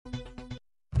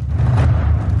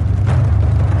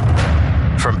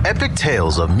epic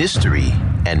tales of mystery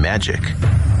and magic,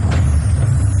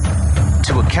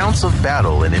 to accounts of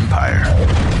battle and empire.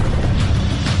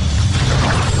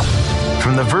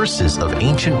 From the verses of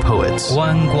ancient poets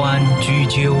关关雎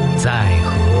鸠，在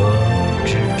河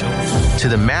之洲 to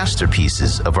the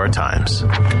masterpieces of our times.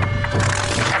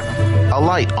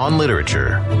 Alight on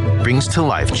Literature brings to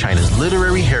life China's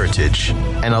literary heritage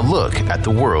and a look at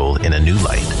the world in a new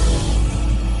light.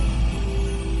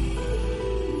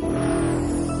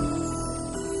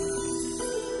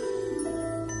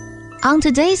 On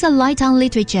today's Alight on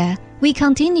Literature, we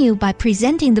continue by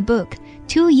presenting the book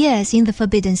 2 Years in the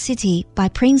Forbidden City by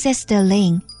Princess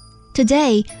Sterling.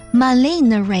 Today, Manling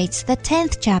narrates the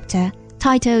 10th chapter,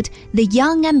 titled The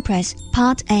Young Empress,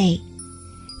 Part A.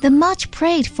 The much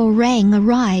prayed for rain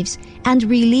arrives and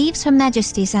relieves Her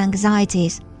Majesty's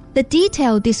anxieties. The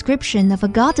detailed description of a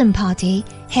garden party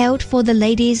held for the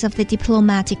ladies of the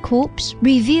diplomatic corps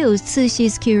reveals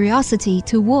Cixi's curiosity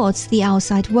towards the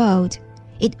outside world.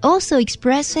 It also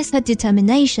expresses her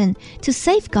determination to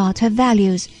safeguard her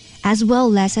values, as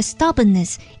well as her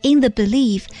stubbornness in the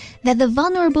belief that the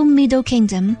vulnerable Middle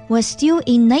Kingdom was still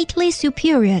innately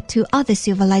superior to other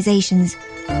civilizations.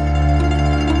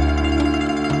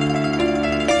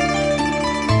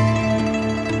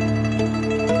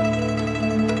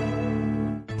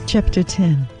 Chapter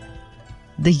 10.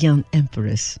 The Young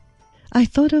Empress. I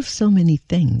thought of so many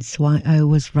things while I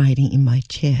was riding in my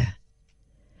chair.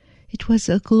 It was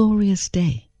a glorious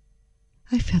day.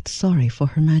 I felt sorry for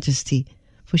Her Majesty,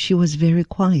 for she was very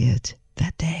quiet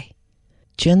that day.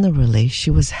 Generally,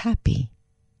 she was happy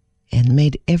and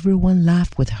made everyone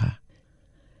laugh with her.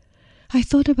 I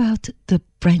thought about the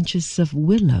branches of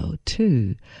willow,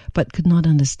 too, but could not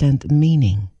understand the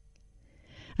meaning.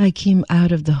 I came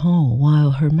out of the hall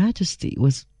while Her Majesty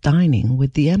was dining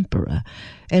with the Emperor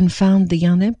and found the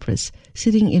young Empress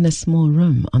sitting in a small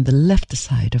room on the left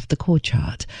side of the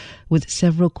courtyard with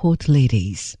several court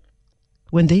ladies.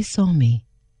 When they saw me,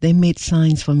 they made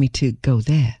signs for me to go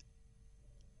there.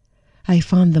 I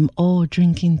found them all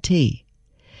drinking tea,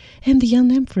 and the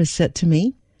young Empress said to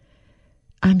me,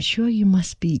 "I'm sure you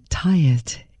must be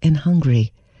tired and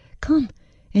hungry. Come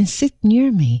and sit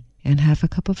near me and have a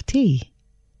cup of tea."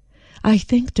 I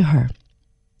thanked her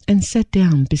and sat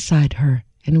down beside her,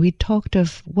 and we talked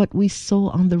of what we saw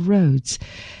on the roads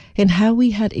and how we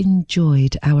had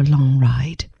enjoyed our long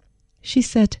ride. She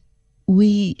said,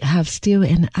 "We have still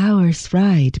an hour's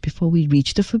ride before we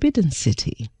reach the Forbidden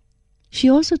City." She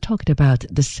also talked about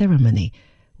the ceremony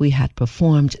we had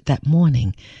performed that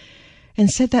morning and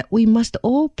said that we must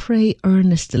all pray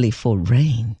earnestly for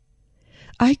rain.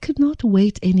 I could not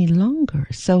wait any longer,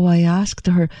 so I asked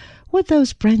her what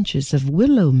those branches of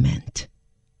willow meant.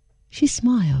 She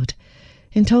smiled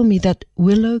and told me that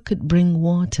willow could bring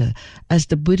water, as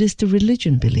the Buddhist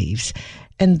religion believes,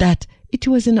 and that it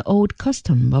was an old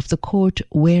custom of the court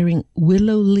wearing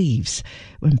willow leaves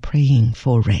when praying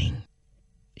for rain.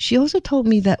 She also told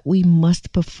me that we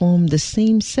must perform the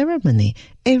same ceremony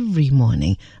every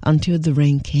morning until the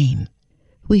rain came.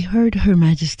 We heard Her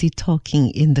Majesty talking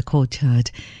in the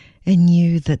courtyard and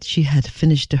knew that she had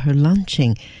finished her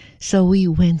lunching, so we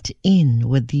went in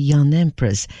with the young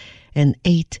Empress and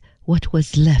ate what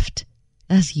was left,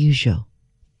 as usual.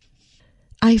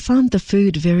 I found the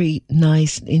food very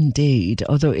nice indeed,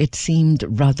 although it seemed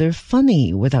rather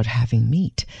funny without having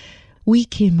meat. We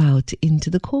came out into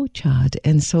the courtyard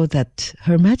and saw that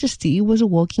Her Majesty was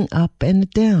walking up and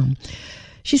down.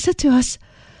 She said to us,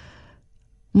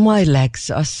 "My legs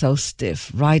are so stiff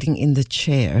riding in the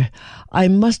chair. I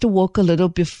must walk a little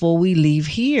before we leave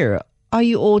here. Are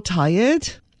you all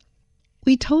tired?"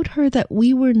 We told her that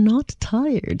we were not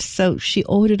tired, so she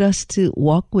ordered us to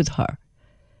walk with her.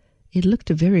 It looked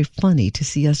very funny to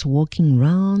see us walking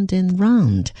round and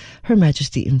round, Her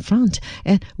Majesty in front,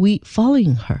 and we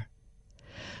following her.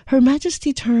 Her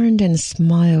Majesty turned and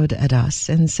smiled at us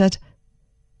and said,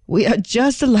 "We are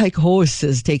just like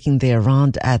horses taking their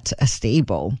round at a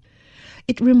stable."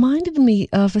 It reminded me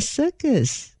of a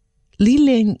circus. Li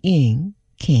Lianying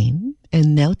came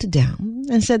and knelt down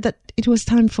and said that it was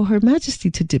time for Her Majesty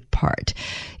to depart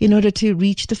in order to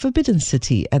reach the Forbidden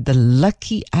City at the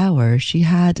lucky hour she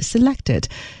had selected.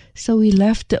 So we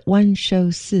left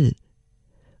Wanshousi.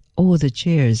 All the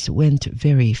chairs went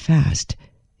very fast,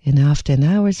 and after an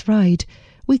hour's ride,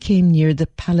 we came near the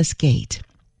palace gate.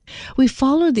 We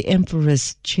followed the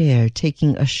Emperor's chair,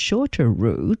 taking a shorter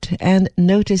route, and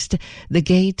noticed the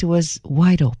gate was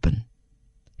wide open.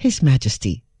 His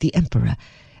Majesty, the Emperor,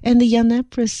 and the young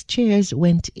Empress' chairs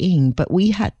went in, but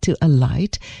we had to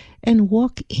alight and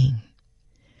walk in.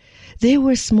 There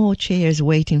were small chairs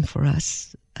waiting for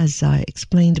us, As I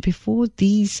explained before,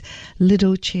 these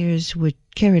little chairs were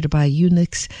carried by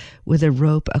eunuchs with a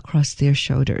rope across their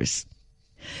shoulders.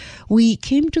 We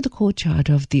came to the courtyard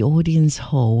of the audience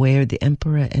hall where the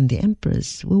emperor and the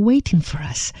empress were waiting for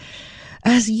us.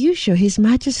 As usual, His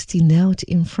Majesty knelt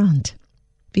in front.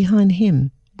 Behind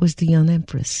him was the young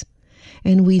empress,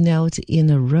 and we knelt in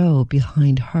a row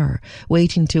behind her,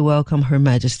 waiting to welcome Her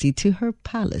Majesty to her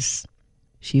palace.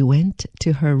 She went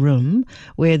to her room,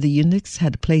 where the eunuchs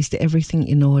had placed everything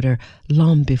in order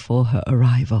long before her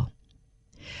arrival.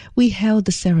 We held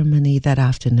the ceremony that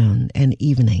afternoon and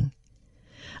evening.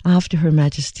 After Her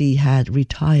Majesty had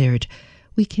retired,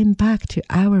 we came back to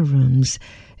our rooms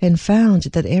and found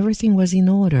that everything was in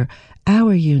order.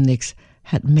 Our eunuchs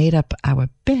had made up our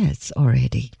beds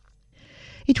already.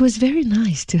 It was very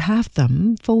nice to have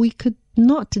them, for we could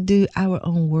not do our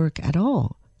own work at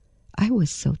all. I was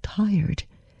so tired,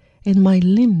 and my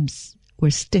limbs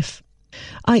were stiff.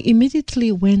 I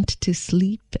immediately went to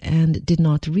sleep and did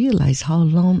not realize how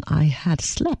long I had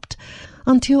slept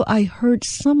until I heard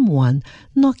someone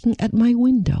knocking at my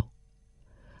window.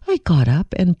 I got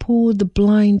up and pulled the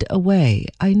blind away.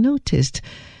 I noticed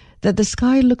that the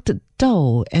sky looked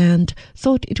dull and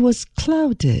thought it was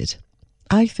clouded.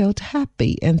 I felt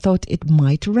happy and thought it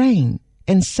might rain,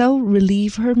 and so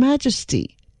relieve Her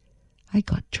Majesty. I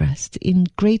got dressed in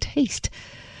great haste,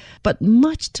 but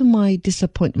much to my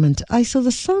disappointment, I saw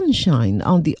the sunshine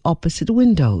on the opposite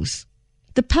windows.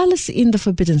 The palace in the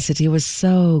Forbidden City was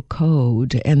so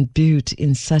cold and built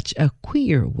in such a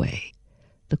queer way.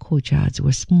 The courtyards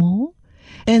were small,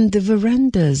 and the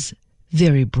verandas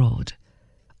very broad.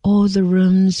 All the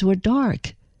rooms were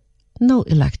dark, no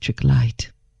electric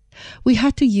light. We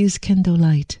had to use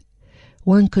candlelight.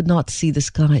 One could not see the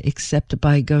sky except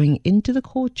by going into the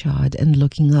courtyard and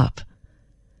looking up.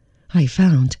 I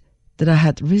found that I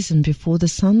had risen before the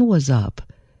sun was up,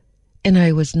 and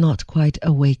I was not quite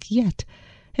awake yet,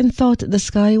 and thought the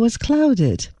sky was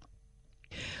clouded.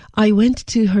 I went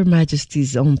to Her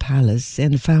Majesty's own palace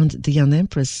and found the young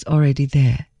empress already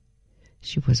there.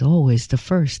 She was always the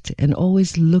first and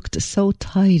always looked so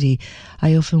tidy.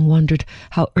 I often wondered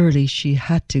how early she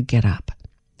had to get up.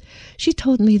 She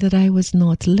told me that I was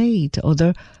not late,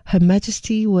 although Her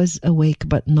Majesty was awake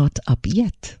but not up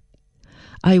yet.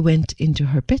 I went into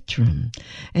her bedroom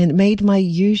and made my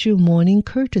usual morning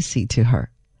courtesy to her.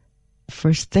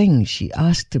 First thing she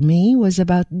asked me was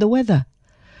about the weather.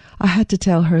 I had to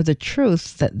tell her the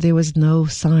truth, that there was no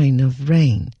sign of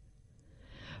rain.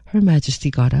 Her Majesty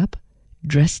got up,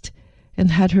 dressed, and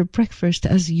had her breakfast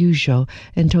as usual,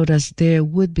 and told us there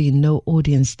would be no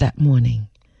audience that morning.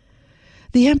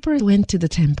 The emperor went to the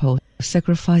temple,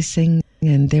 sacrificing,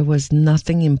 and there was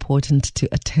nothing important to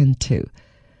attend to.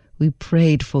 We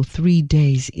prayed for 3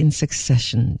 days in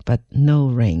succession, but no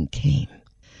rain came.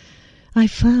 I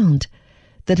found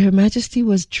that Her Majesty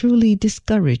was truly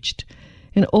discouraged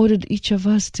and ordered each of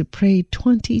us to pray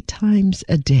 20 times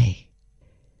a day.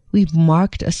 We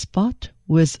marked a spot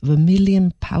with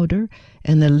vermilion powder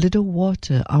and a little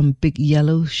water on big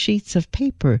yellow sheets of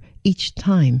paper each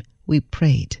time we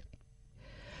prayed.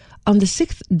 On the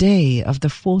 6th day of the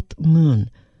 4th moon,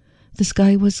 the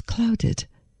sky was clouded.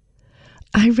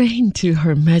 I ran to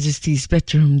Her Majesty's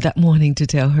bedroom that morning to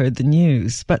tell her the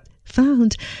news, but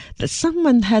found that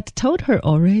someone had told her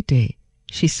already.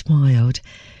 She smiled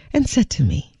and said to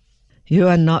me, "You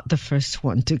are not the first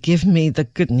one to give me the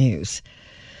good news.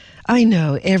 I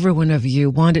know every one of you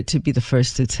wanted to be the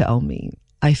first to tell me.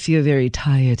 I feel very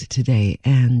tired today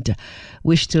and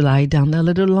wish to lie down a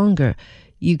little longer.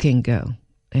 You can go,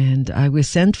 and I will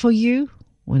send for you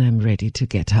when I'm ready to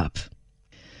get up."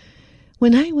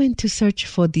 When I went to search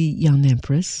for the young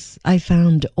empress, I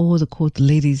found all the court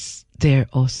ladies there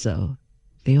also.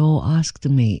 They all asked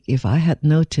me if I had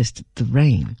noticed the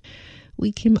rain.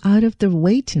 We came out of the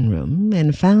waiting room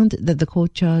and found that the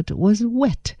courtyard was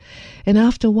wet, and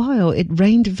after a while it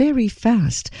rained very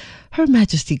fast. Her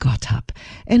Majesty got up,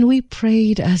 and we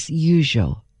prayed as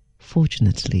usual.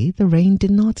 Fortunately, the rain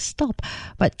did not stop,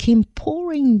 but came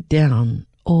pouring down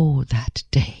all that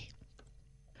day.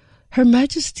 Her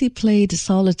Majesty played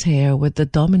solitaire with the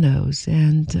dominoes,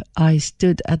 and I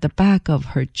stood at the back of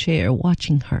her chair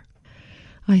watching her.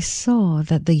 I saw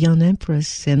that the young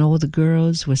empress and all the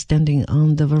girls were standing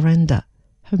on the veranda.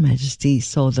 Her Majesty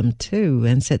saw them too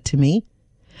and said to me,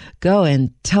 "Go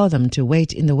and tell them to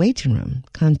wait in the waiting room.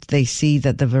 Can't they see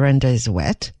that the veranda is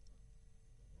wet?"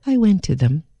 I went to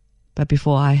them, but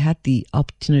before I had the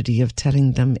opportunity of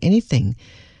telling them anything,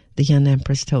 the young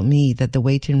empress told me that the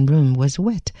waiting room was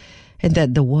wet and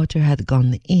that the water had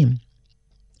gone in.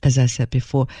 As I said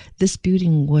before, this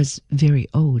building was very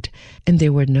old, and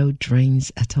there were no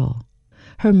drains at all.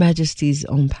 Her Majesty's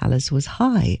own palace was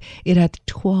high. It had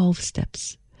 12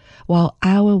 steps, while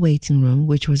our waiting room,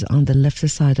 which was on the left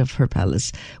side of her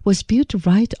palace, was built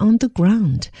right on the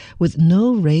ground, with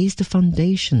no raised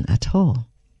foundation at all.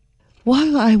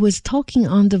 While I was talking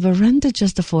on the veranda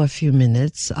just for a few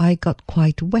minutes, I got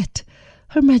quite wet.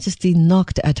 Her Majesty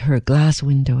knocked at her glass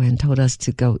window and told us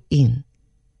to go in.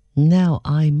 Now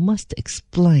I must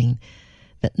explain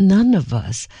that none of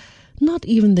us, not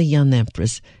even the young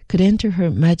Empress, could enter Her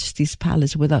Majesty's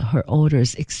palace without her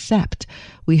orders, except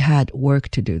we had work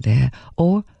to do there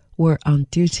or were on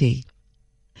duty.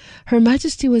 Her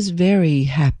Majesty was very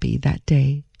happy that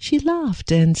day. She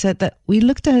laughed and said that we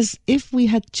looked as if we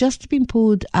had just been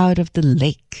pulled out of the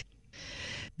lake.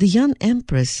 The young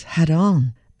Empress had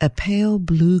on a pale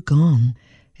blue gown,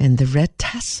 and the red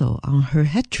tassel on her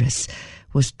headdress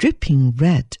was dripping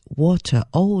red water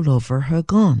all over her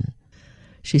gown.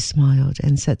 She smiled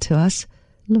and said to us,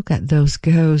 "Look at those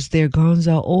girls, their gowns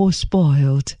are all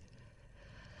spoiled."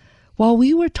 While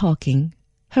we were talking,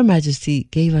 Her Majesty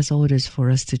gave us orders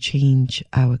for us to change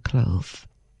our clothes.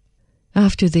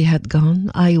 After they had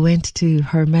gone, I went to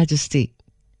Her Majesty.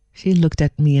 She looked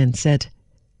at me and said,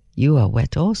 "You are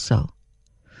wet also.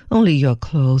 Only your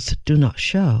clothes do not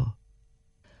show."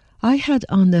 I had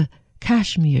on a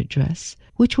cashmere dress,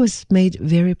 which was made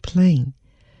very plain.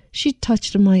 She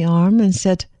touched my arm and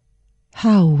said,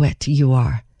 "How wet you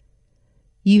are.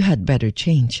 You had better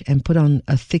change and put on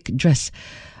a thick dress.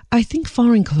 I think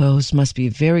foreign clothes must be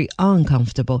very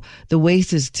uncomfortable. The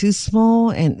waist is too small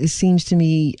and it seems to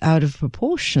me out of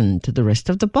proportion to the rest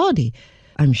of the body.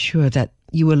 I'm sure that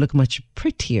you will look much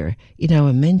prettier in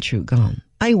our Manchu gown.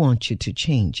 I want you to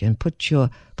change and put your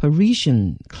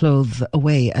Parisian clothes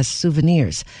away as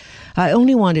souvenirs. I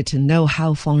only wanted to know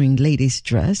how foreign ladies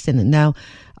dress, and now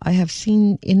I have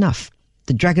seen enough.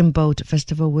 The Dragon Boat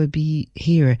Festival will be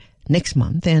here next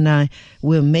month, and I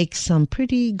will make some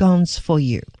pretty gowns for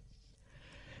you."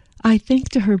 I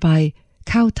thanked her by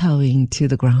kowtowing to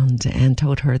the ground and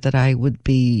told her that I would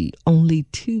be only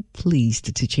too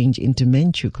pleased to change into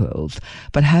Manchu clothes,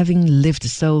 but having lived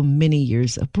so many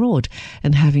years abroad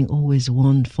and having always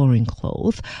worn foreign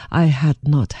clothes, I had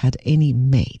not had any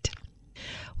made.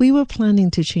 We were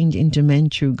planning to change into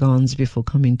Manchu gowns before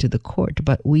coming to the court,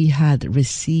 but we had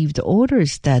received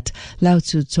orders that Lao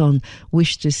Tzu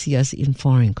wished to see us in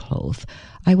foreign clothes.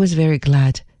 I was very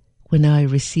glad when I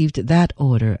received that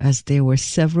order, as there were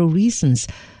several reasons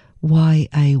why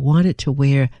I wanted to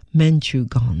wear Manchu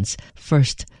gowns.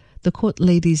 First, the court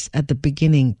ladies at the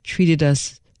beginning treated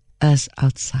us as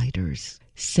outsiders.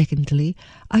 Secondly,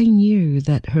 I knew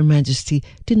that Her Majesty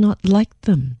did not like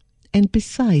them. And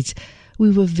besides,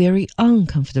 we were very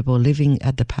uncomfortable living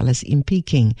at the palace in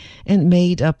Peking, and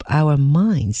made up our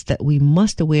minds that we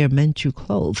must wear Manchu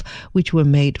clothes which were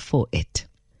made for it.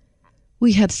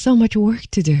 We had so much work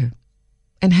to do,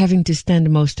 and having to stand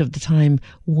most of the time,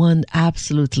 one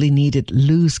absolutely needed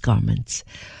loose garments.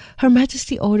 Her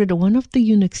Majesty ordered one of the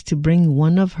eunuchs to bring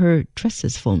one of her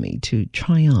dresses for me to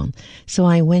try on, so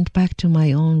I went back to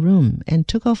my own room and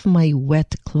took off my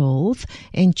wet clothes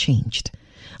and changed.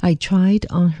 I tried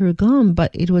on her gown,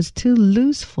 but it was too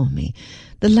loose for me.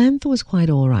 The length was quite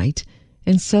all right,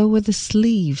 and so were the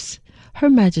sleeves. Her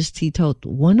Majesty told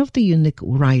one of the eunuch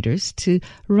riders to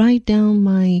write down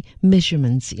my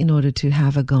measurements in order to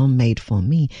have a gown made for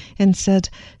me, and said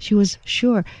she was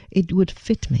sure it would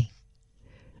fit me.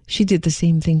 She did the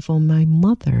same thing for my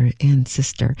mother and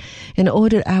sister, and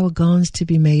ordered our gowns to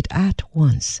be made at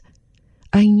once.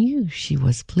 I knew she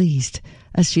was pleased,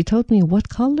 as she told me what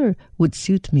color would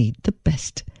suit me the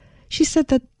best. She said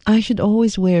that I should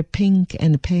always wear pink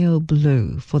and pale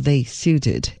blue, for they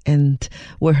suited and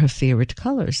were her favorite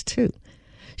colors too.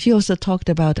 She also talked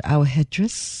about our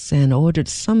headdress and ordered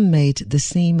some made the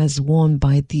same as worn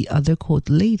by the other court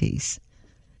ladies.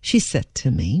 She said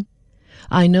to me,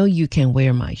 "I know you can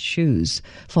wear my shoes,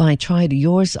 for I tried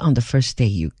yours on the first day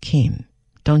you came.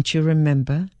 Don't you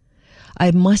remember?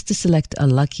 I must select a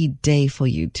lucky day for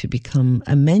you to become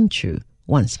a Manchu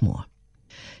once more."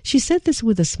 She said this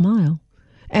with a smile,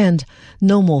 and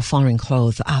no more foreign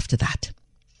clothes after that.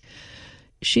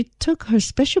 She took her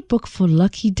special book for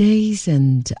lucky days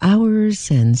and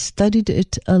hours and studied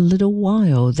it a little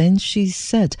while. Then she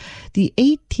said the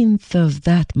 18th of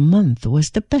that month was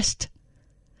the best.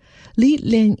 Li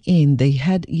Lian-yin, the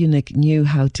head eunuch, knew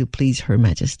how to please Her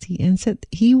Majesty and said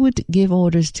he would give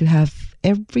orders to have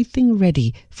everything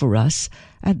ready for us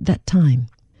at that time.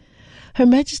 Her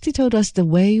Majesty told us the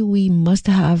way we must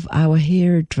have our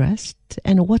hair dressed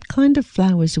and what kind of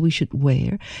flowers we should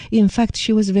wear. In fact,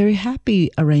 she was very happy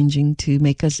arranging to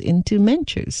make us into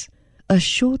Manchus. A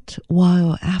short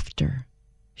while after,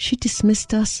 she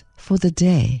dismissed us for the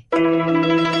day.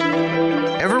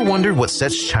 Ever wondered what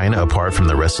sets China apart from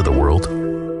the rest of the world?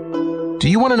 Do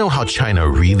you want to know how China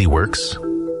really works?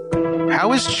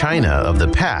 How is China of the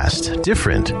past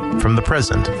different from the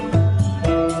present?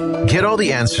 Get all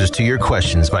the answers to your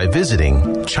questions by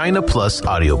visiting China Plus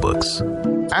Audiobooks.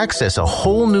 Access a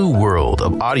whole new world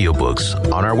of audiobooks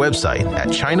on our website at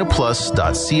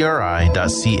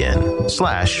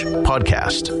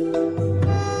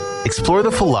chinaplus.cri.cn/podcast. Explore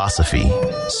the philosophy,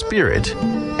 spirit,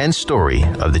 and story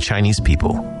of the Chinese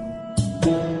people.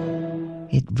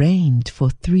 It rained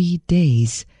for 3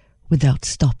 days without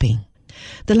stopping.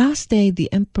 The last day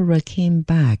the emperor came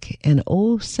back and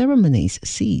all ceremonies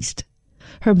ceased.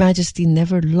 Her Majesty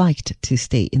never liked to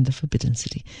stay in the Forbidden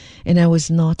City, and I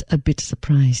was not a bit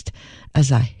surprised,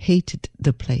 as I hated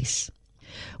the place.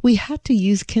 We had to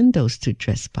use candles to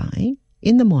dress by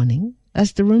in the morning,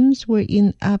 as the rooms were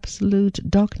in absolute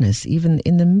darkness even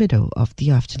in the middle of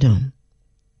the afternoon.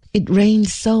 It rained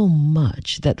so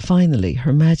much that finally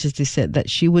Her Majesty said that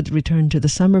she would return to the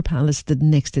Summer Palace the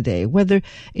next day, whether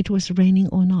it was raining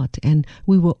or not, and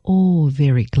we were all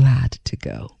very glad to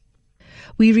go.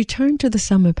 We returned to the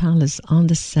Summer Palace on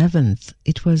the 7th.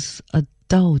 It was a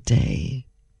dull day,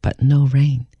 but no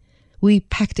rain. We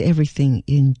packed everything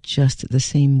in just the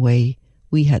same way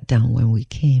we had done when we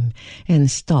came,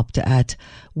 and stopped at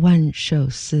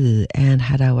Wanshousi and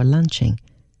had our luncheon.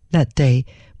 That day,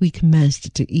 we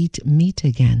commenced to eat meat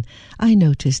again. I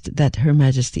noticed that Her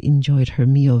Majesty enjoyed her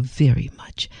meal very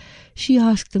much. She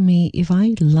asked me if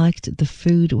I liked the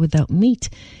food without meat,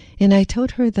 and I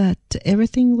told her that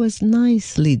everything was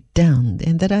nicely done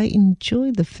and that I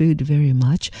enjoyed the food very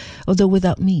much, although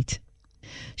without meat.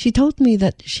 She told me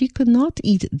that she could not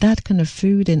eat that kind of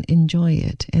food and enjoy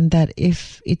it, and that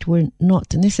if it were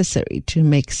not necessary to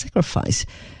make sacrifice,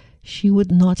 she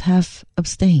would not have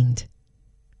abstained.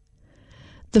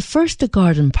 The first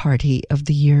garden party of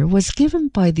the year was given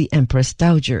by the Empress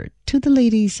Dowager to the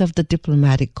ladies of the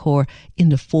diplomatic corps in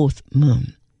the 4th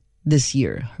moon. This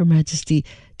year, Her Majesty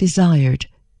desired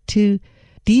to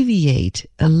deviate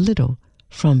a little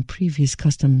from previous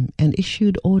custom and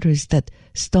issued orders that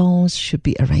stalls should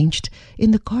be arranged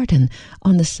in the garden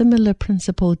on a similar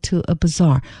principle to a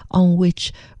bazaar, on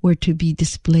which were to be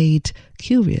displayed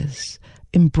curious,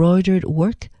 embroidered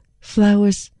work,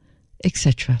 flowers,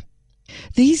 etc.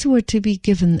 These were to be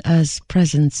given as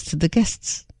presents to the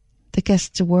guests. The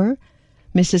guests were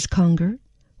Mrs. Conger,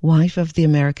 wife of the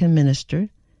American minister,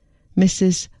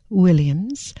 Mrs.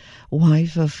 Williams,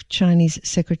 wife of Chinese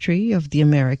Secretary of the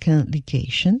American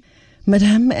Legation,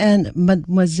 Madame and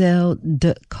Mademoiselle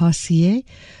de Cossier,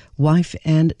 wife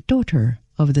and daughter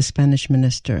of the Spanish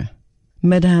minister,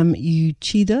 Madame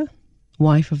Uchida,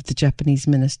 wife of the Japanese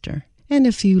minister, and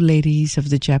a few ladies of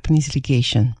the Japanese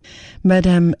legation,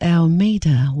 Madame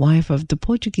Almeida, wife of the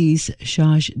Portuguese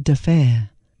charge d'affaires,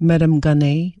 Madame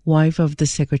Gannet, wife of the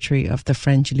Secretary of the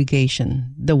French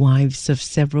legation, the wives of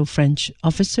several French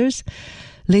officers,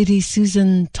 Lady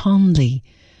Susan Tonley,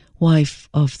 wife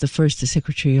of the First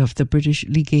Secretary of the British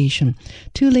legation,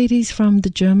 2 ladies from the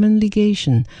German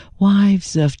legation,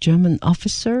 wives of German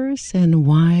officers, and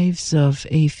wives of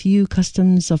a few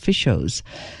customs officials.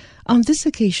 On this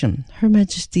occasion, Her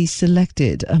Majesty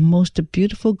selected a most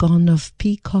beautiful gown of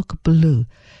peacock blue,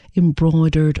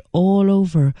 embroidered all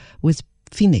over with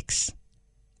phoenix.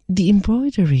 The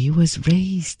embroidery was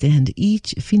raised, and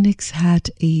each phoenix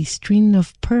had a string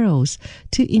of pearls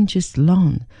 2 inches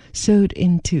long sewed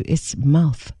into its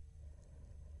mouth.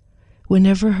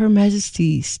 Whenever Her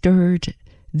Majesty stirred,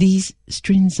 these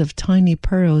strings of tiny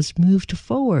pearls moved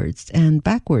forwards and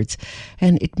backwards,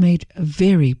 and it made a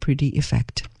very pretty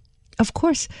effect. Of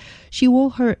course, she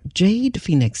wore her jade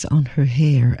phoenix on her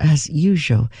hair as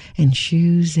usual, and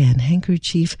shoes and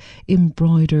handkerchief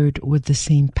embroidered with the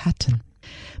same pattern.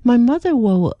 My mother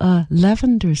wore a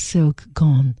lavender silk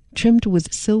gown trimmed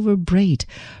with silver braid.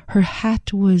 Her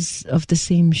hat was of the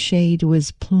same shade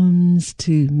with plumes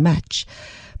to match.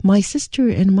 My sister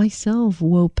and myself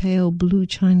wore pale blue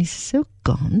Chinese silk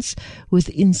gowns with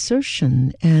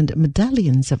insertion and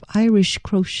medallions of Irish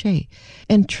crochet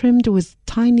and trimmed with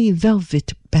tiny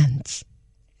velvet bands.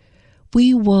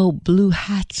 We wore blue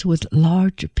hats with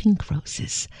large pink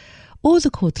roses. All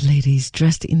the court ladies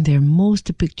dressed in their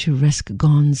most picturesque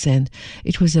gowns, and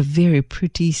it was a very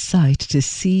pretty sight to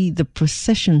see the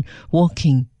procession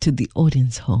walking to the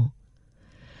audience hall.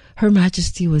 Her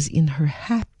Majesty was in her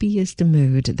happiest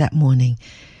mood that morning.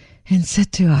 and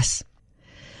said to us,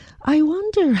 "I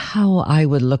wonder how I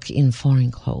would look in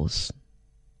foreign clothes.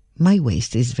 My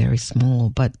waist is very small,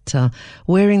 but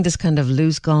wearing this kind of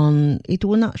loose gown, it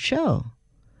will not show.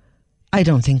 I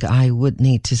don't think I would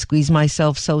need to squeeze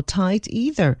myself so tight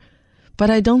either, but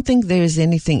I don't think there is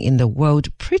anything in the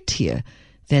world prettier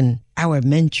than our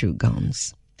Manchu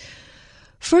gowns."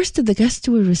 First, the guests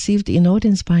were received in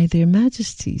audience by their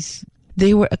majesties.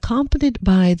 They were accompanied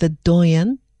by the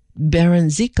Doyen, Baron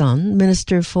Zikon,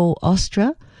 Minister for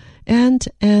Austria, and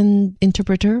an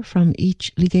interpreter from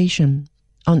each legation.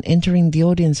 On entering the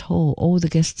audience hall, all the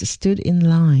guests stood in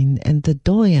line, and the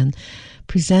Doyen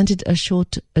presented a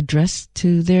short address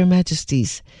to their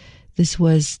majesties. This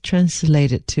was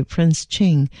translated to Prince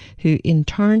Qing, who in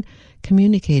turn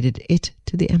communicated it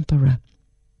to the emperor.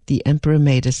 The emperor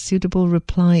made a suitable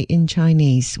reply in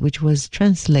Chinese, which was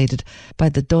translated by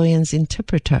the Doyen's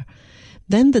interpreter.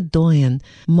 Then the Doyen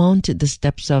mounted the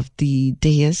steps of the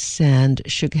dais and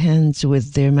shook hands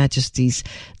with their majesties,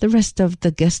 the rest of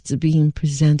the guests being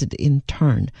presented in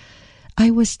turn.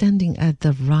 I was standing at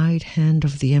the right hand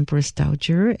of the Empress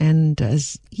Dowager, and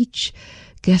as each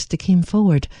guest came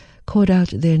forward, called out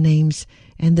their names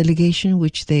and the legation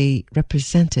which they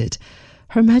represented,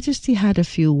 Her Majesty had a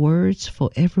few words for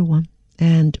everyone,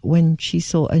 and when she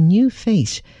saw a new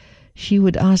face, she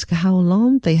would ask how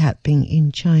long they had been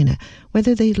in China,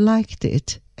 whether they liked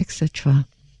it, etc.,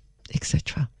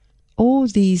 etc. All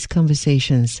these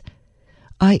conversations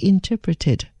I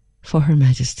interpreted for Her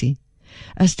Majesty.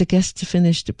 As the guests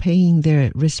finished paying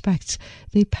their respects,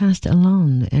 they passed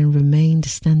along and remained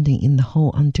standing in the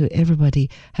hall until everybody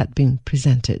had been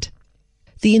presented.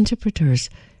 The interpreters,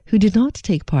 who did not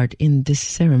take part in this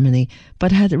ceremony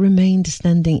but had remained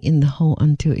standing in the hall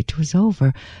until it was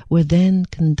over, were then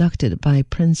conducted by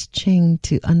Prince Qing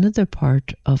to another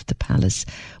part of the palace,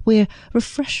 where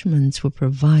refreshments were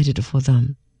provided for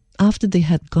them. After they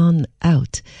had gone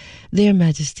out, their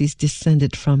majesties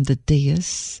descended from the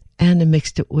dais and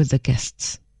mixed with the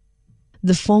guests.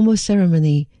 The formal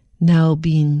ceremony now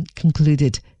being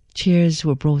concluded, chairs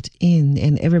were brought in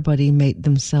and everybody made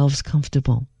themselves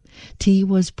comfortable. Tea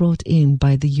was brought in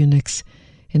by the eunuchs,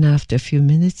 and after a few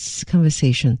minutes'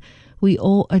 conversation, we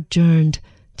all adjourned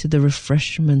to the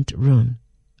refreshment room,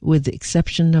 with the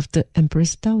exception of the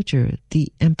Empress Dowager,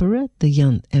 the Emperor, the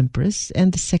young Empress,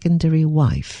 and the secondary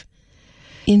wife.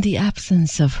 In the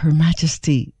absence of Her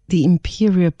Majesty, the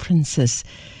Imperial Princess,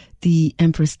 the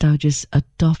Empress Dowager's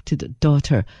adopted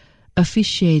daughter,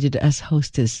 officiated as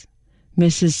hostess,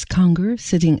 Mrs. Conger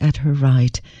sitting at her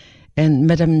right, and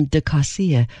Madame de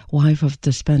Cassia, wife of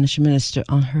the Spanish minister,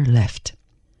 on her left.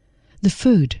 The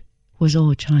food was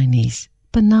all Chinese,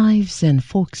 but knives and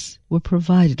forks were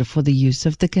provided for the use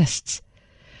of the guests.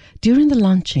 During the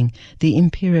lunching, the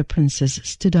Imperial Princess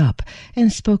stood up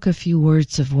and spoke a few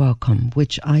words of welcome,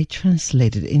 which I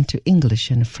translated into English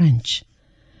and French.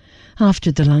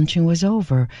 After the luncheon was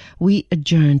over, we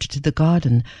adjourned to the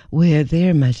garden where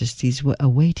their majesties were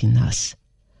awaiting us.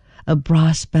 A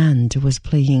brass band was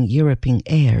playing European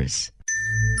airs.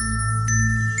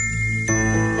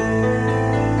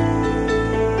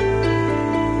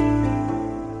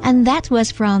 And that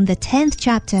was from the 10th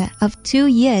chapter of 2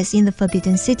 Years in the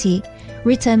Forbidden City,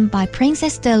 written by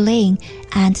Princess Ling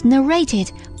and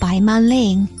narrated by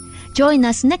Manling. Join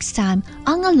us next time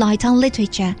on Alight on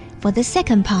Literature for the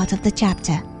second part of the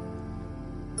chapter.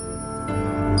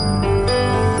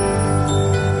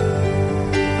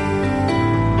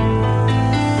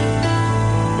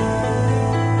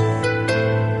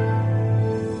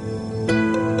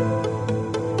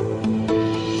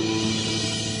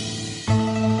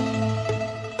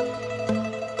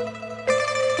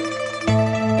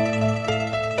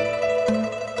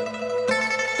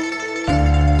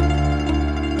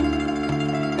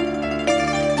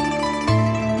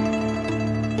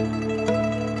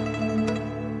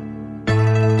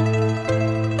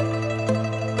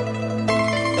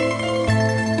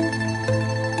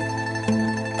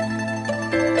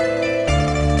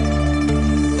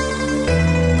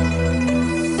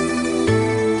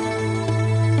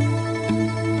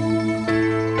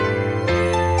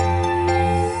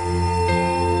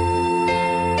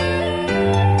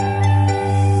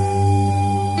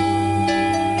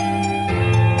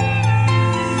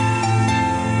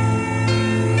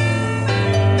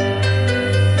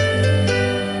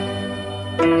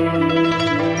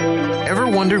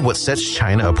 Wondered what sets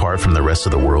China apart from the rest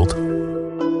of the world?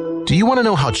 Do you want to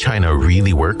know how China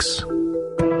really works?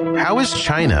 How is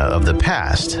China of the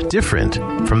past different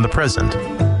from the present?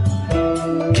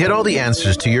 Get all the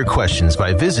answers to your questions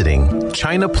by visiting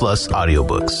China Plus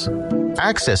Audiobooks.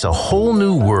 Access a whole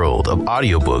new world of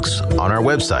audiobooks on our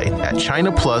website at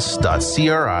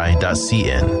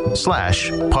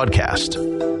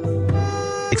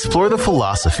chinaplus.cri.cn/podcast. Explore the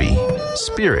philosophy,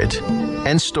 spirit,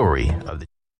 and story of the